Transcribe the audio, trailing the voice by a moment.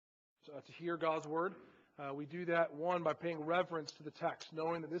to hear God's Word. We do that, one, by paying reverence to the text,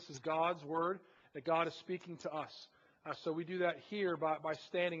 knowing that this is God's Word, that God is speaking to us. So we do that here by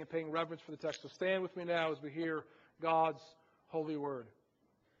standing and paying reverence for the text. So stand with me now as we hear God's holy Word.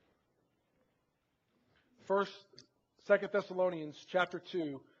 2 Thessalonians chapter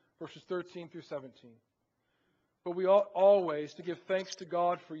 2, verses 13 through 17. But we ought always to give thanks to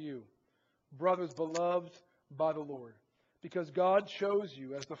God for you, brothers beloved by the Lord, because God chose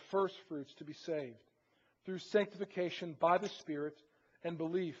you as the firstfruits to be saved, through sanctification by the Spirit and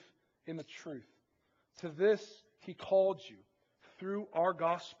belief in the truth. To this He called you through our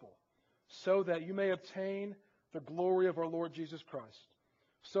gospel, so that you may obtain the glory of our Lord Jesus Christ.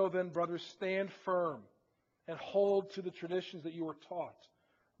 So then, brothers, stand firm and hold to the traditions that you were taught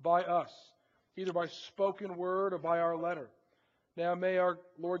by us, either by spoken word or by our letter. Now may our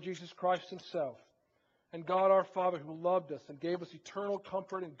Lord Jesus Christ Himself and God our Father, who loved us and gave us eternal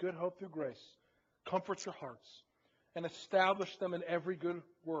comfort and good hope through grace, comfort your hearts and establish them in every good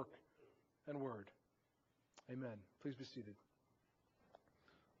work and word. Amen. Please be seated.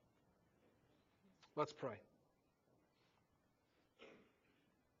 Let's pray.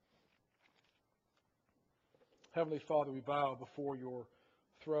 Heavenly Father, we bow before your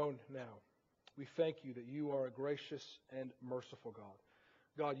throne now. We thank you that you are a gracious and merciful God.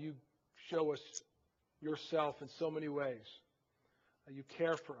 God, you show us yourself in so many ways. You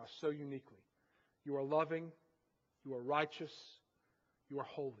care for us so uniquely. You are loving. You are righteous. You are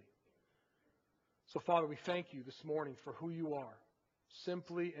holy. So, Father, we thank you this morning for who you are.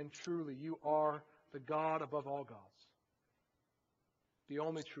 Simply and truly, you are the God above all gods, the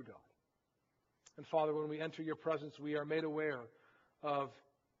only true God. And, Father, when we enter your presence, we are made aware of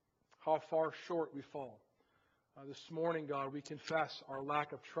how far short we fall. This morning, God, we confess our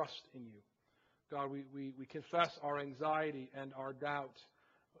lack of trust in you. God, we confess our anxiety and our doubt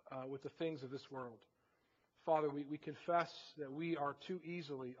with the things of this world. Father, we confess that we are too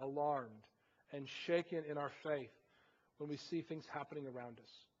easily alarmed and shaken in our faith when we see things happening around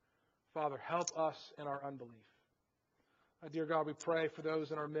us. Father, help us in our unbelief. Dear God, we pray for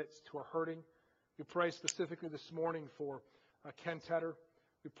those in our midst who are hurting. We pray specifically this morning for Ken Tedder.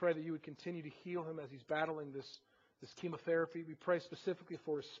 We pray that you would continue to heal him as he's battling this chemotherapy. We pray specifically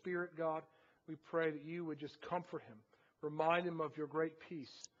for his spirit, God. We pray that you would just comfort him. Remind him of your great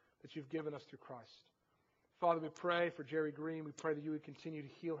peace that you've given us through Christ. Father, we pray for Jerry Green. We pray that you would continue to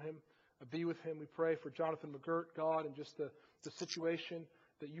heal him, be with him. We pray for Jonathan McGirt, God, and just the situation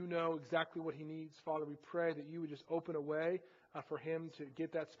that you know exactly what he needs. Father, we pray that you would just open a way for him to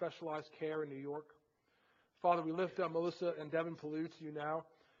get that specialized care in New York. Father, we lift up Melissa and Devin Pallou to you now.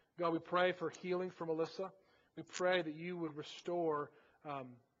 God, we pray for healing for Melissa. We pray that you would restore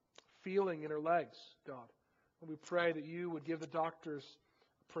feeling in her legs, God. And we pray that you would give the doctors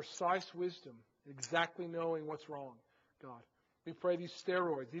precise wisdom, exactly knowing what's wrong, God. We pray these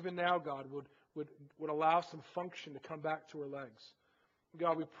steroids, even now, God, would allow some function to come back to her legs.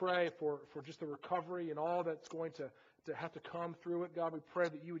 God, we pray for just the recovery and all that's going to have to come through it. God, we pray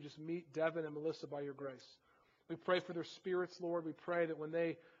that you would just meet Devin and Melissa by your grace. We pray for their spirits, Lord. We pray that when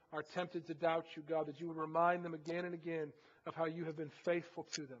they are tempted to doubt you, God, that you would remind them again and again of how you have been faithful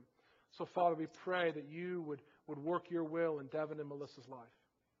to them. So, Father, we pray that you would work your will in Devin and Melissa's life.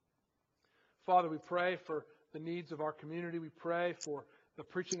 Father, we pray for the needs of our community. We pray for the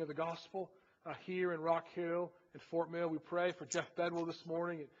preaching of the gospel here in Rock Hill and Fort Mill. We pray for Jeff Bedwell this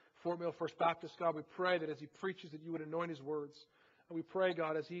morning at Fort Mill First Baptist. God, we pray that as he preaches that you would anoint his words. And we pray,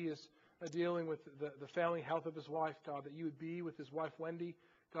 God, as he is dealing with the family health of his wife, God, that you would be with his wife Wendy.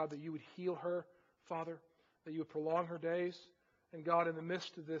 God, that you would heal her, Father, that you would prolong her days. And God, in the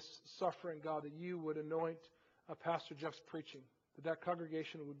midst of this suffering, God, that you would anoint Pastor Jeff's preaching, that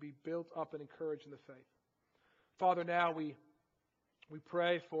congregation would be built up and encouraged in the faith. Father, now we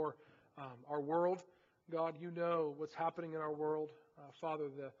pray for our world. God, you know what's happening in our world. Father,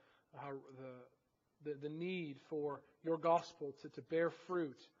 the need for your gospel to bear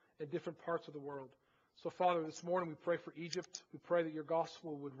fruit in different parts of the world. So, Father, this morning we pray for Egypt. We pray that your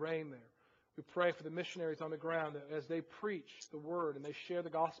gospel would reign there. We pray for the missionaries on the ground that as they preach the word and they share the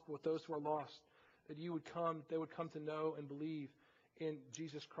gospel with those who are lost, that they would come to know and believe in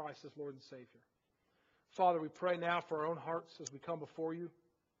Jesus Christ as Lord and Savior. Father, we pray now for our own hearts as we come before you.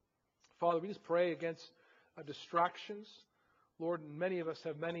 Father, we just pray against distractions. Lord, many of us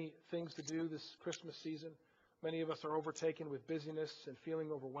have many things to do this Christmas season. Many of us are overtaken with busyness and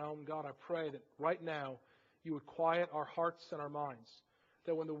feeling overwhelmed. God, I pray that right now you would quiet our hearts and our minds,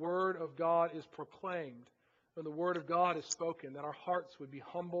 that when the word of God is proclaimed, when the word of God is spoken, that our hearts would be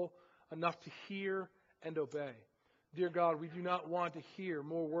humble enough to hear and obey. Dear God, we do not want to hear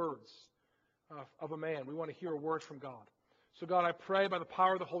more words of a man. We want to hear a word from God. So God, I pray by the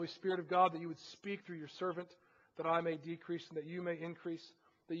power of the Holy Spirit of God that you would speak through your servant, that I may decrease and that you may increase,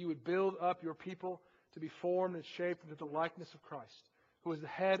 that you would build up your people to be formed and shaped into the likeness of Christ, who is the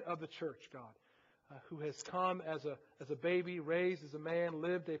head of the church, God, who has come as a baby, raised as a man,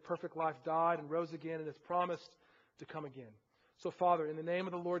 lived a perfect life, died, and rose again, and has promised to come again. So, Father, in the name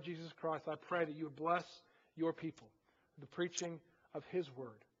of the Lord Jesus Christ, I pray that you would bless your people, the preaching of his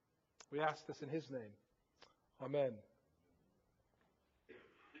word. We ask this in his name. Amen.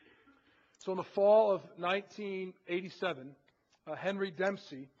 So in the fall of 1987, Henry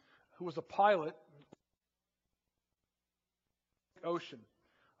Dempsey, who was a pilot, ocean.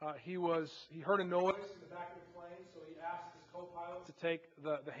 He heard a noise in the back of the plane, so he asked his co-pilot to take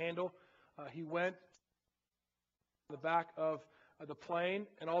the handle. He went to the back of the plane,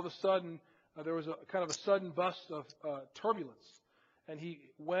 and all of a sudden there was a kind of a sudden bust of turbulence, and he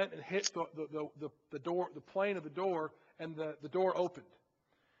went and hit the door, the plane of the door, and the door opened.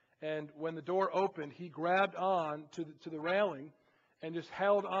 And when the door opened, he grabbed on to the railing and just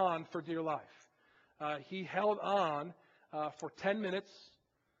held on for dear life. He held on for 10 minutes,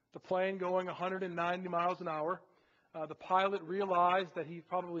 the plane going 190 miles an hour. The pilot realized that he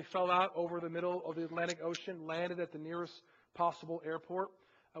probably fell out over the middle of the Atlantic Ocean, landed at the nearest possible airport.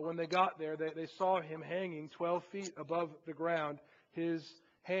 When they got there, they saw him hanging 12 feet above the ground, his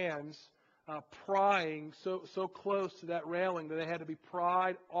hands prying so close to that railing that they had to be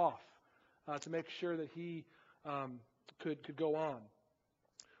pried off to make sure that he could go on.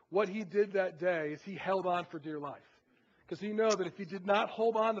 What he did that day is he held on for dear life, because he knew that if he did not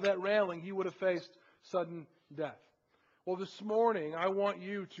hold on to that railing, he would have faced sudden death. Well, this morning, I want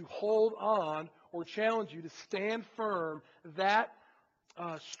you to hold on, or challenge you to stand firm that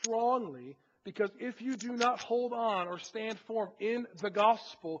strongly, because if you do not hold on or stand firm in the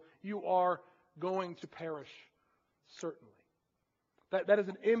gospel, you are going to perish, certainly. That is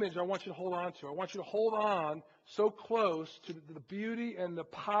an image I want you to hold on to. I want you to hold on so close to the beauty and the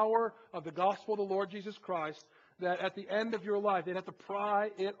power of the gospel of the Lord Jesus Christ that at the end of your life, they'd have to pry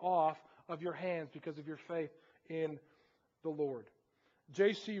it off of your hands because of your faith in the Lord.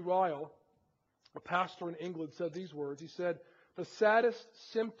 J.C. Ryle, a pastor in England, said these words. He said, "The saddest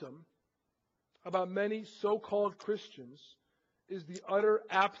symptom about many so-called Christians is the utter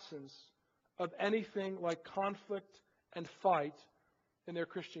absence of anything like conflict and fight in their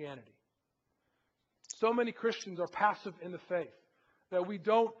Christianity." So many Christians are passive in the faith, that we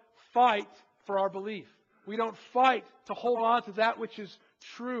don't fight for our belief. We don't fight to hold on to that which is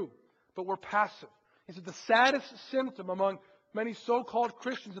true, but we're passive. He said the saddest symptom among many so-called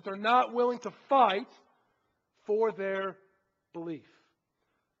Christians that they're not willing to fight for their belief.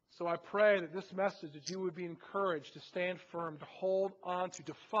 So I pray that this message, that you would be encouraged to stand firm, to hold on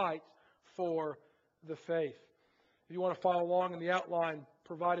to fight for the faith. If you want to follow along in the outline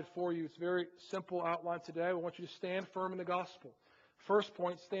provided for you, it's a very simple outline today. I want you to stand firm in the gospel. First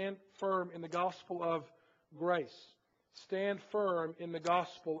point, stand firm in the gospel of grace. Stand firm in the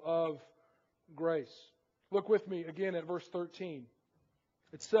gospel of grace. Look with me again at verse 13.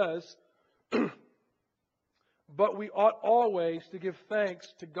 It says, "But we ought always to give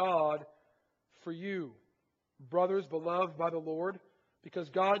thanks to God for you, brothers beloved by the Lord, because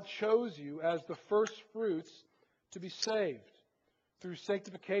God chose you as the first fruits to be saved through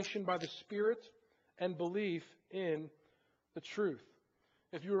sanctification by the Spirit and belief in the truth."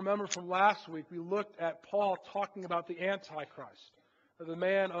 If you remember from last week, we looked at Paul talking about the Antichrist, the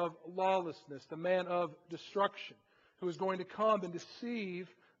man of lawlessness, the man of destruction, who is going to come and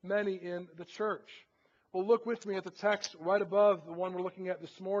deceive many in the church. Well, look with me at the text right above the one we're looking at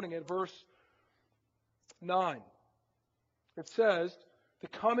this morning at verse 9. It says, "The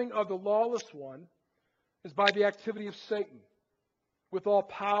coming of the lawless one is by the activity of Satan, with all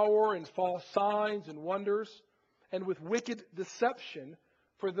power and false signs and wonders, and with wicked deception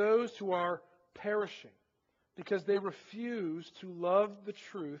for those who are perishing, because they refuse to love the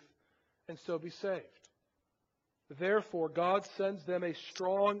truth and so be saved. Therefore, God sends them a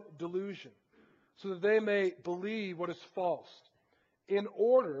strong delusion, so that they may believe what is false, in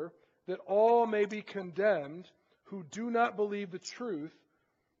order that all may be condemned who do not believe the truth,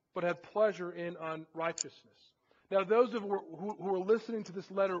 but have pleasure in unrighteousness." Now, those who were listening to this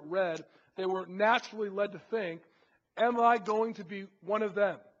letter read, they were naturally led to think, am I going to be one of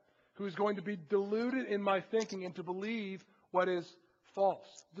them who is going to be deluded in my thinking and to believe what is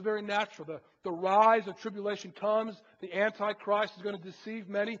false? It's very natural. The rise of tribulation comes. The Antichrist is going to deceive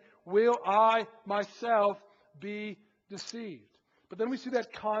many. Will I myself be deceived? But then we see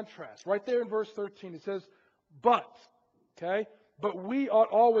that contrast. Right there in verse 13, it says, But, okay? But we ought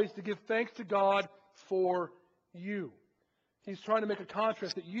always to give thanks to God for you. He's trying to make a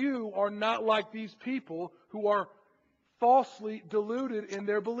contrast that you are not like these people who are falsely deluded in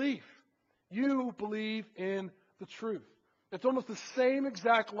their belief. You believe in the truth. It's almost the same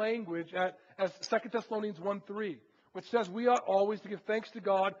exact language as 2 Thessalonians 1:3, which says we ought always to give thanks to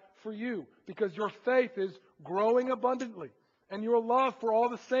God for you because your faith is growing abundantly and your love for all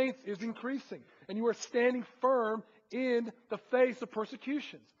the saints is increasing and you are standing firm in the face of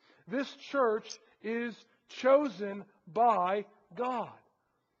persecutions. This church is chosen by God.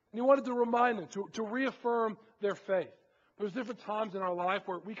 And he wanted to remind them, to reaffirm their faith. There's different times in our life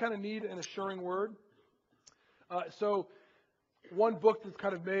where we kind of need an assuring word. So one book that's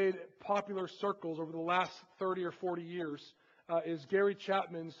kind of made popular circles over the last 30 or 40 years is Gary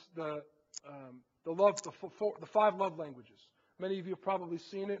Chapman's The Five Love Languages. Many of you have probably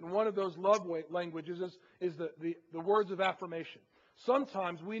seen it. And one of those love languages is the words of affirmation.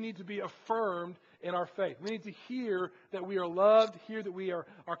 Sometimes we need to be affirmed in our faith. We need to hear that we are loved, hear that we are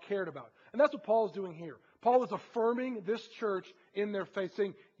cared about. And that's what Paul is doing here. Paul is affirming this church in their faith,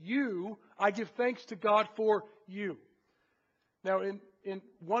 saying, I give thanks to God for you. Now, in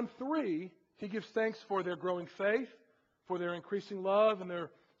 1:3, he gives thanks for their growing faith, for their increasing love, and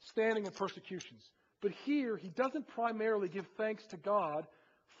their standing in persecutions. But here, he doesn't primarily give thanks to God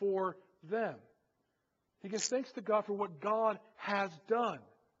for them. He gives thanks to God for what God has done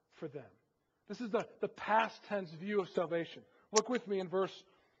for them. This is the past tense view of salvation. Look with me in verse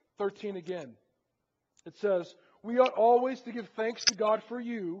 13 again. It says, we ought always to give thanks to God for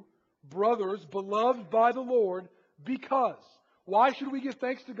you, brothers, beloved by the Lord, because. Why should we give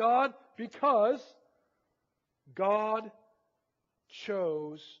thanks to God? Because God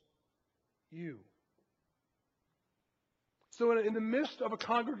chose you. So in the midst of a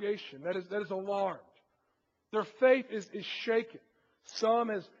congregation that is alarmed, their faith is shaken. Some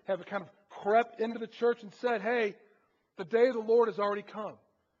have kind of crept into the church and said, hey, the day of the Lord has already come.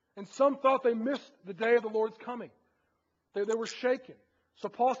 And some thought they missed the day of the Lord's coming. They were shaken. So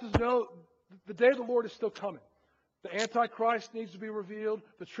Paul says, no, the day of the Lord is still coming. The Antichrist needs to be revealed.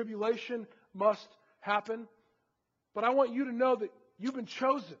 The tribulation must happen. But I want you to know that you've been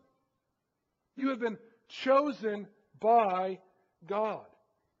chosen. You have been chosen by God.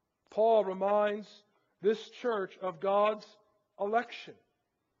 Paul reminds this church of God's election.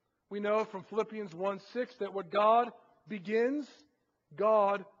 We know from Philippians 1:6 that what God begins,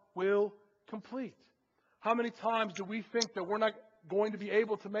 God will complete. How many times do we think that we're not going to be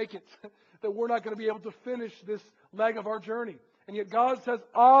able to make it, that we're not going to be able to finish this leg of our journey? And yet God says,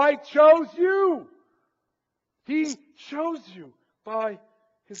 I chose you. He chose you by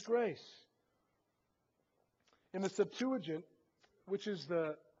His grace. In the Septuagint, which is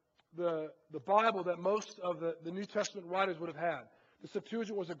the Bible that most of the New Testament writers would have had, the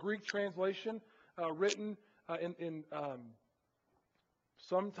Septuagint was a Greek translation written in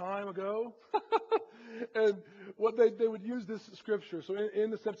some time ago. And what they would use this scripture. So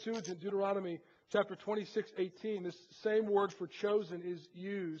in the Septuagint, Deuteronomy chapter 26:18, this same word for chosen is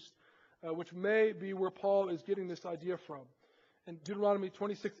used, which may be where Paul is getting this idea from. And Deuteronomy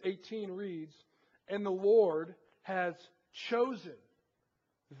 26:18 reads, and the Lord has chosen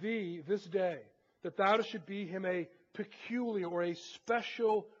thee this day, that thou should be him a peculiar or a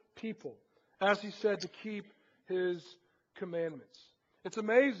special people, as he said, to keep his commandments. It's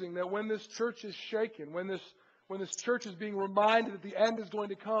amazing that when this church is shaken, when this church is being reminded that the end is going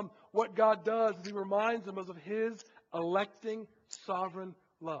to come, what God does is He reminds them of His electing sovereign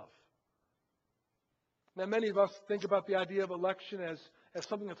love. Now, many of us think about the idea of election as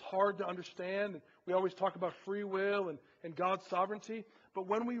something that's hard to understand. We always talk about free will and God's sovereignty. But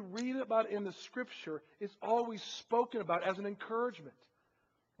when we read about it in the Scripture, it's always spoken about as an encouragement.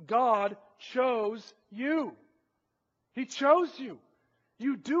 God chose you. He chose you.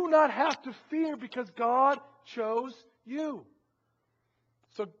 You do not have to fear because God chose you.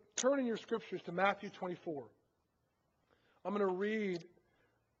 So turn in your Scriptures to Matthew 24. I'm going to read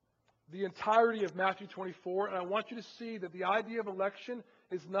the entirety of Matthew 24, and I want you to see that the idea of election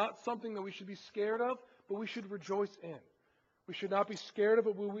is not something that we should be scared of, but we should rejoice in. We should not be scared of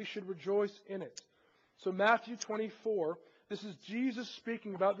it, but we should rejoice in it. So Matthew 24, this is Jesus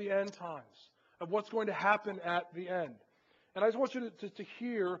speaking about the end times, of what's going to happen at the end. And I just want you to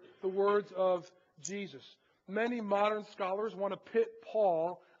hear the words of Jesus. Many modern scholars want to pit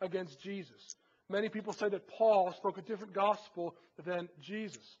Paul against Jesus. Many people say that Paul spoke a different gospel than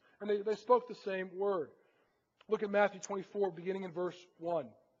Jesus. And they spoke the same word. Look at Matthew 24, beginning in verse 1.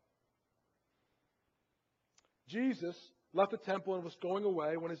 Jesus left the temple and was going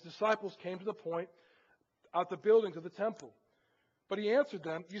away when his disciples came to the point out the buildings of the temple. But he answered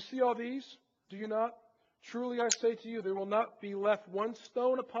them, You see all these? Do you not? Truly I say to you, there will not be left one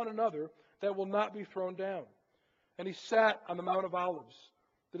stone upon another that will not be thrown down. And he sat on the Mount of Olives.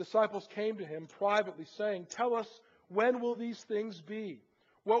 The disciples came to him privately, saying, Tell us, when will these things be?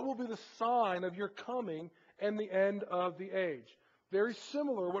 What will be the sign of your coming and the end of the age? Very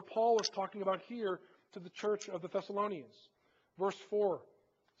similar what Paul is talking about here to the church of the Thessalonians. Verse 4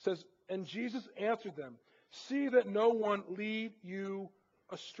 says, And Jesus answered them, See that no one lead you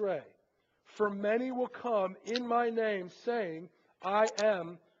astray. For many will come in my name, saying, I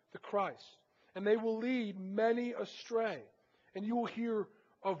am the Christ. And they will lead many astray. And you will hear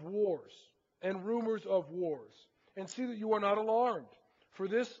of wars and rumors of wars. And see that you are not alarmed. For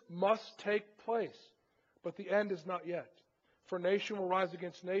this must take place. But the end is not yet. For nation will rise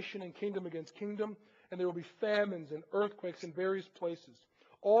against nation and kingdom against kingdom. And there will be famines and earthquakes in various places.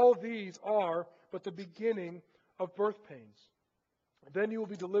 All these are but the beginning of birth pains. Then you will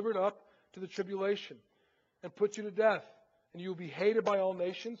be delivered up to the tribulation and put you to death. And you will be hated by all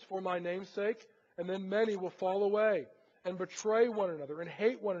nations for my name's sake. And then many will fall away and betray one another and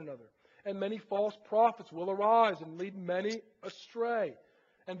hate one another. And many false prophets will arise and lead many astray.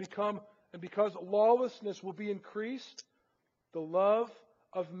 And because lawlessness will be increased, the love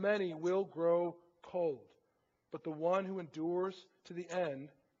of many will grow cold. But the one who endures to the end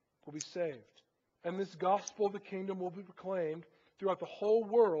will be saved. And this gospel of the kingdom will be proclaimed throughout the whole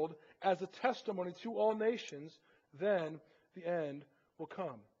world as a testimony to all nations. Then the end will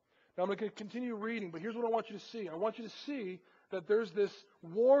come. Now I'm going to continue reading, but here's what I want you to see. I want you to see that there's this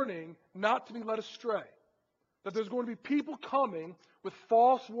warning not to be led astray. That there's going to be people coming with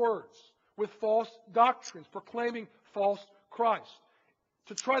false words, with false doctrines, proclaiming false Christ,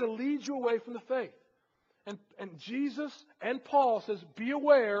 to try to lead you away from the faith. And Jesus and Paul says, be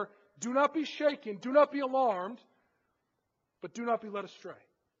aware, do not be shaken, do not be alarmed, but do not be led astray.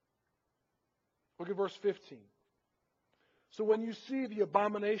 Look at verse 15. So when you see the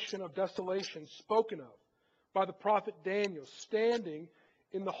abomination of desolation spoken of by the prophet Daniel standing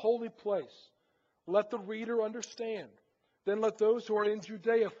in the holy place, let the reader understand. Then let those who are in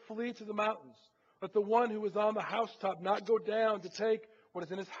Judea flee to the mountains. Let the one who is on the housetop not go down to take what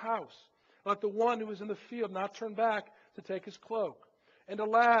is in his house. Let the one who is in the field not turn back to take his cloak. And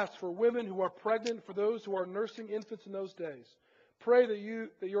alas, for women who are pregnant, for those who are nursing infants in those days. Pray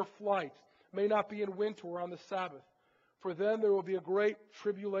that your flight may not be in winter or on the Sabbath. For then there will be a great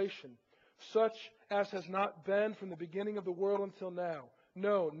tribulation, such as has not been from the beginning of the world until now.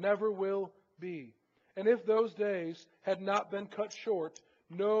 No, never will be. And if those days had not been cut short,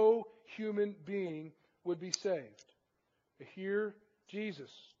 no human being would be saved. Hear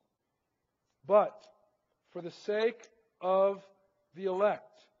Jesus. But for the sake of the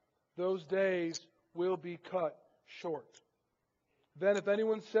elect, those days will be cut short. Then if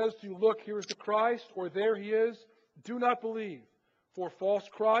anyone says to you, look, here is the Christ, or there he is, do not believe. For false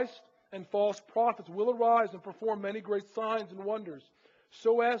Christ and false prophets will arise and perform many great signs and wonders,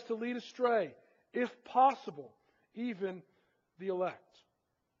 so as to lead astray, if possible, even the elect.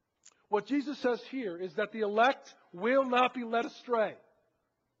 What Jesus says here is that the elect will not be led astray.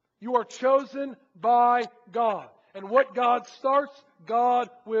 You are chosen by God. And what God starts, God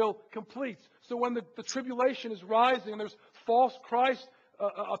will complete. So when the tribulation is rising and there's false Christ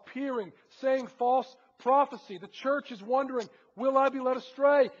appearing, saying false prophecy, the church is wondering, will I be led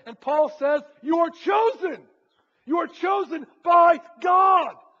astray? And Paul says, you are chosen. You are chosen by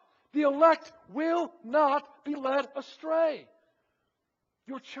God. The elect will not be led astray.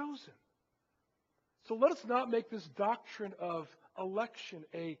 You're chosen. So let us not make this doctrine of election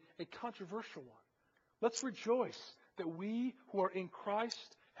a controversial one. Let's rejoice that we who are in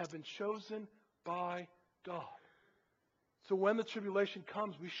Christ have been chosen by God. So when the tribulation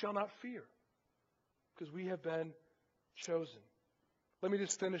comes, we shall not fear, because we have been chosen. Let me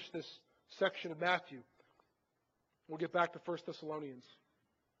just finish this section of Matthew. We'll get back to 1 Thessalonians.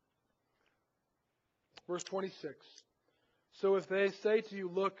 Verse 26. So if they say to you,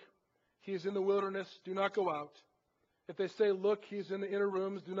 look, he is in the wilderness, do not go out. If they say, look, he is in the inner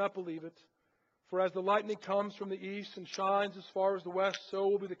rooms, do not believe it. For as the lightning comes from the east and shines as far as the west, so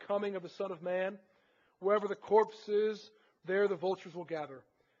will be the coming of the Son of Man. Wherever the corpse is, there the vultures will gather.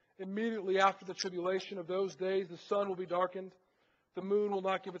 Immediately after the tribulation of those days, the sun will be darkened, the moon will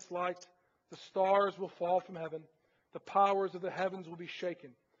not give its light, the stars will fall from heaven, the powers of the heavens will be shaken.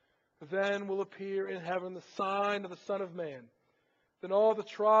 Then will appear in heaven the sign of the Son of Man. Then all the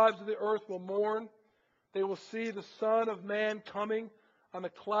tribes of the earth will mourn. They will see the Son of Man coming on the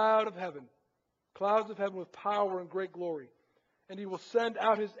clouds of heaven with power and great glory. And he will send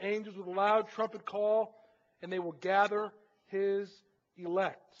out his angels with a loud trumpet call, and they will gather his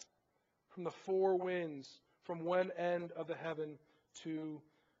elect from the four winds, from one end of the heaven to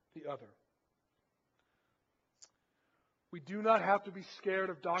the other. We do not have to be scared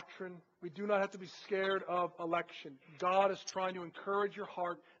of doctrine. We do not have to be scared of election. God is trying to encourage your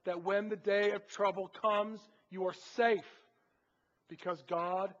heart that when the day of trouble comes, you are safe because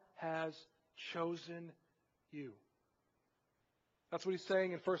God has chosen you. That's what he's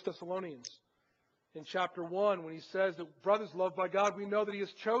saying in 1 Thessalonians. In chapter 1, when he says that, brothers loved by God, we know that he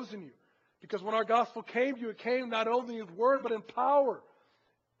has chosen you. Because when our gospel came to you, it came not only in word, but in power.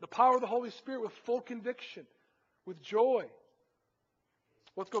 The power of the Holy Spirit with full conviction, with joy.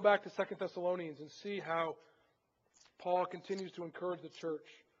 Let's go back to 2 Thessalonians and see how Paul continues to encourage the church.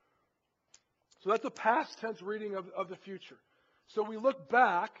 So that's a past tense reading of the future. So we look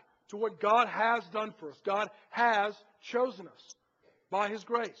back to what God has done for us. God has chosen us by his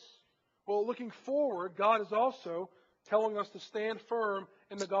grace. Well, looking forward, God is also telling us to stand firm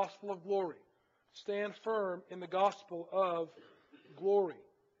in the gospel of glory. Stand firm in the gospel of glory.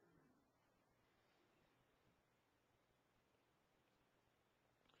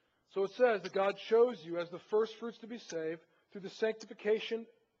 So it says that God chose you as the first fruits to be saved through the sanctification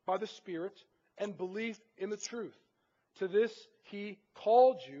by the Spirit and belief in the truth. To this he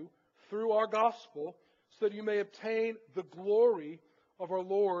called you through our gospel so that you may obtain the glory of our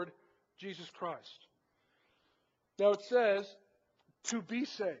Lord Jesus Christ. Now it says to be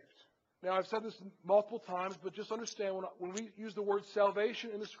saved. Now I've said this multiple times, but just understand when we use the word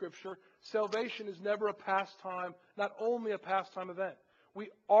salvation in the Scripture, salvation is never a pastime, not only a pastime event. We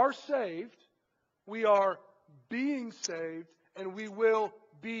are saved, we are being saved, and we will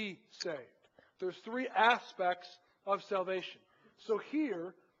be saved. There's three aspects of salvation. So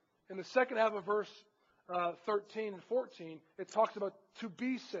here, in the second half of verse 13 and 14, it talks about to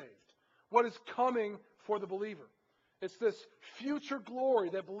be saved. What is coming for the believer? It's this future glory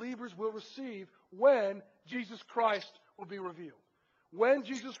that believers will receive when Jesus Christ will be revealed. When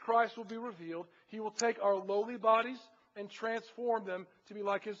Jesus Christ will be revealed, he will take our lowly bodies and transform them to be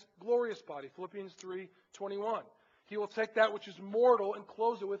like his glorious body. Philippians 3:21. He will take that which is mortal and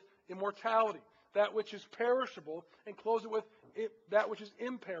clothe it with immortality. That which is perishable and clothe it with that which is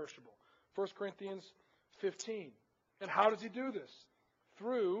imperishable. 1 Corinthians 15. And how does he do this?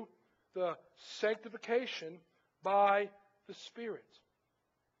 Through the sanctification by the Spirit.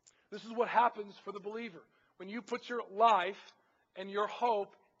 This is what happens for the believer. When you put your life and your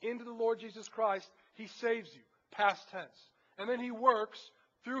hope into the Lord Jesus Christ, he saves you. Past tense. And then he works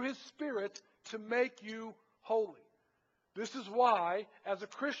through his Spirit to make you holy. This is why, as a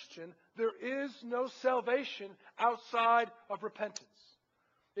Christian, there is no salvation outside of repentance.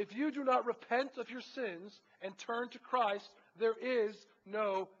 If you do not repent of your sins and turn to Christ, there is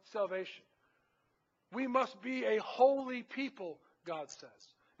no salvation. We must be a holy people, God says.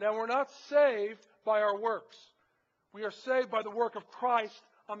 Now, we're not saved by our works. We are saved by the work of Christ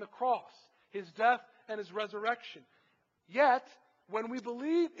on the cross, his death and his resurrection. Yet, when we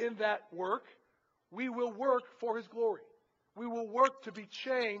believe in that work, we will work for his glory. We will work to be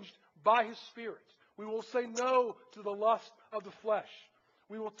changed by his Spirit. We will say no to the lust of the flesh.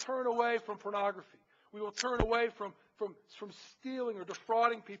 We will turn away from pornography. We will turn away from stealing or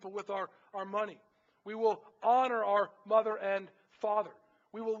defrauding people with our money. We will honor our mother and father.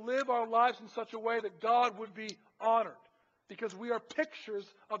 We will live our lives in such a way that God would be honored, because we are pictures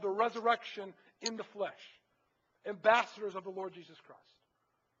of the resurrection in the flesh, ambassadors of the Lord Jesus Christ.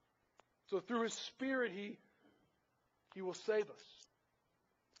 So through his Spirit, he will save us.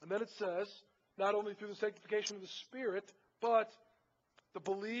 And then it says, not only through the sanctification of the Spirit, but the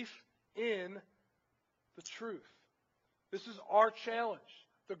belief in the truth. This is our challenge.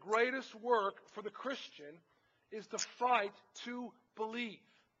 The greatest work for the Christian is to fight to believe.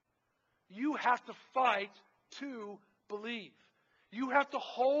 You have to fight to believe. You have to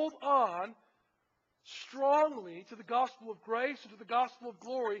hold on strongly to the gospel of grace and to the gospel of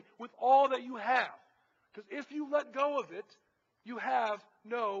glory with all that you have. Because if you let go of it, you have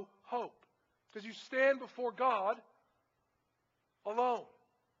no hope. Because you stand before God alone.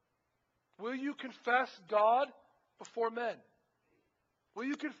 Will you confess God before men? Will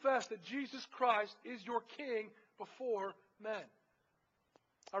you confess that Jesus Christ is your King before men?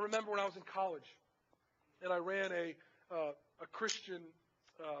 I remember when I was in college and I ran a Christian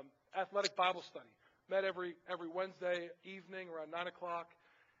athletic Bible study. Met every Wednesday evening around 9 o'clock.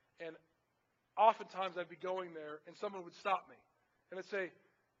 And oftentimes I'd be going there and someone would stop me. And they'd say,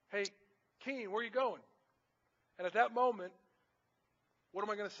 "Hey, Keen, where are you going?" And at that moment, what am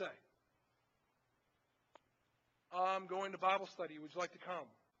I going to say? "I'm going to Bible study. Would you like to come?"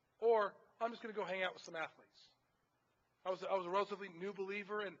 Or, I'm just going to go hang out with some athletes. I was a relatively new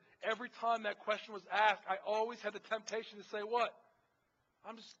believer, and every time that question was asked, I always had the temptation to say, what?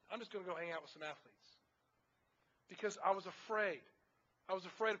 I'm just going to go hang out with some athletes. Because I was afraid. I was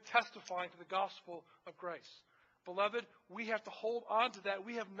afraid of testifying to the gospel of grace. Beloved, we have to hold on to that.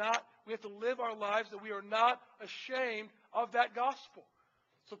 We have to live our lives that we are not ashamed of that gospel.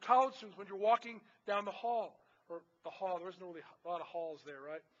 So college students, when you're walking down the hall, there isn't really a lot of halls there,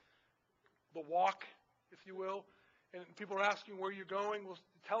 right? The walk, if you will. And people are asking where you're going. Well,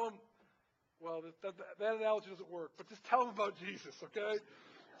 tell them, well, that analogy doesn't work, but just tell them about Jesus, okay?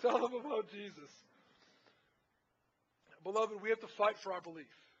 Tell them about Jesus. Beloved, we have to fight for our belief.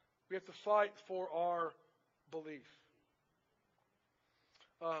 We have to fight for our belief.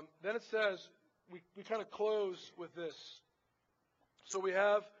 Then it says, we kind of close with this. So we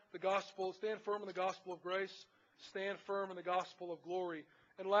have the gospel, stand firm in the gospel of grace, stand firm in the gospel of glory,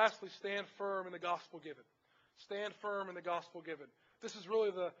 and lastly, stand firm in the gospel given. Stand firm in the gospel given. This is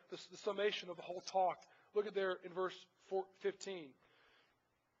really the summation of the whole talk. Look at there in verse 15.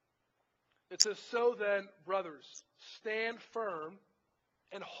 It says, so then, brothers, stand firm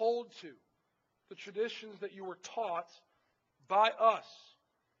and hold to the traditions that you were taught by us,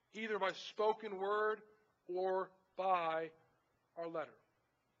 either by spoken word or by our letter.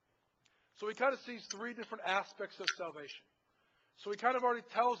 So he kind of sees three different aspects of salvation. So he kind of already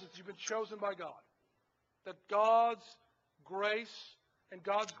tells us you've been chosen by God. That God's grace and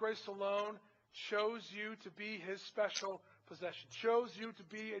God's grace alone chose you to be his special possession. Chose you to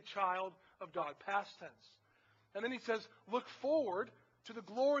be a child of God. Past tense. And then he says, look forward to the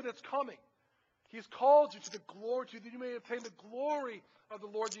glory that's coming. He has called you to the glory, that you may obtain the glory of the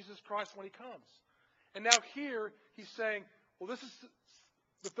Lord Jesus Christ when he comes. And now here he's saying, well,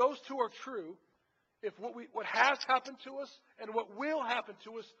 if those two are true, if what has happened to us and what will happen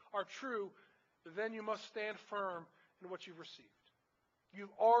to us are true, then you must stand firm in what you've received.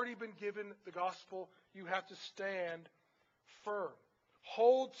 You've already been given the gospel. You have to stand firm.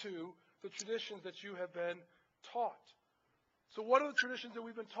 Hold to the traditions that you have been taught. So what are the traditions that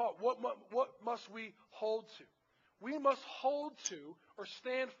we've been taught? What must we hold to? We must hold to or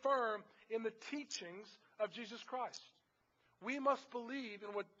stand firm in the teachings of Jesus Christ. We must believe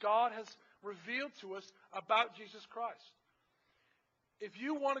in what God has revealed to us about Jesus Christ. If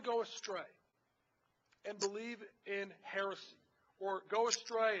you want to go astray and believe in heresy, or go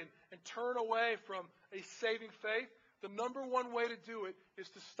astray and turn away from a saving faith, the number one way to do it is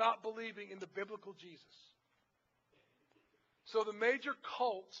to stop believing in the biblical Jesus. So the major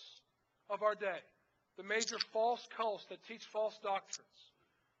cults of our day, the major false cults that teach false doctrines,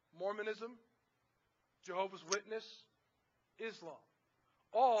 Mormonism, Jehovah's Witness, Islam,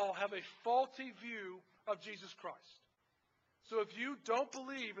 all have a faulty view of Jesus Christ. So if you don't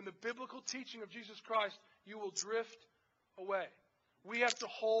believe in the biblical teaching of Jesus Christ, you will drift away. We have to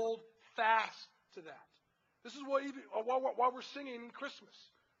hold fast to that. This is why we're singing Christmas.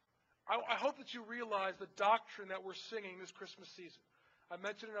 I hope that you realize the doctrine that we're singing this Christmas season. I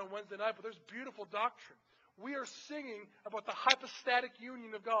mentioned it on Wednesday night, but there's beautiful doctrine. We are singing about the hypostatic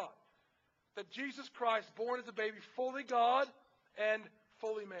union of God. That Jesus Christ, born as a baby, fully God and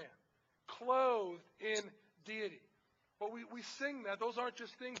fully man. Clothed in deity. But we sing that. Those aren't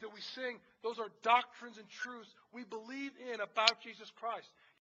just things that we sing. Those are doctrines and truths we believe in about Jesus Christ.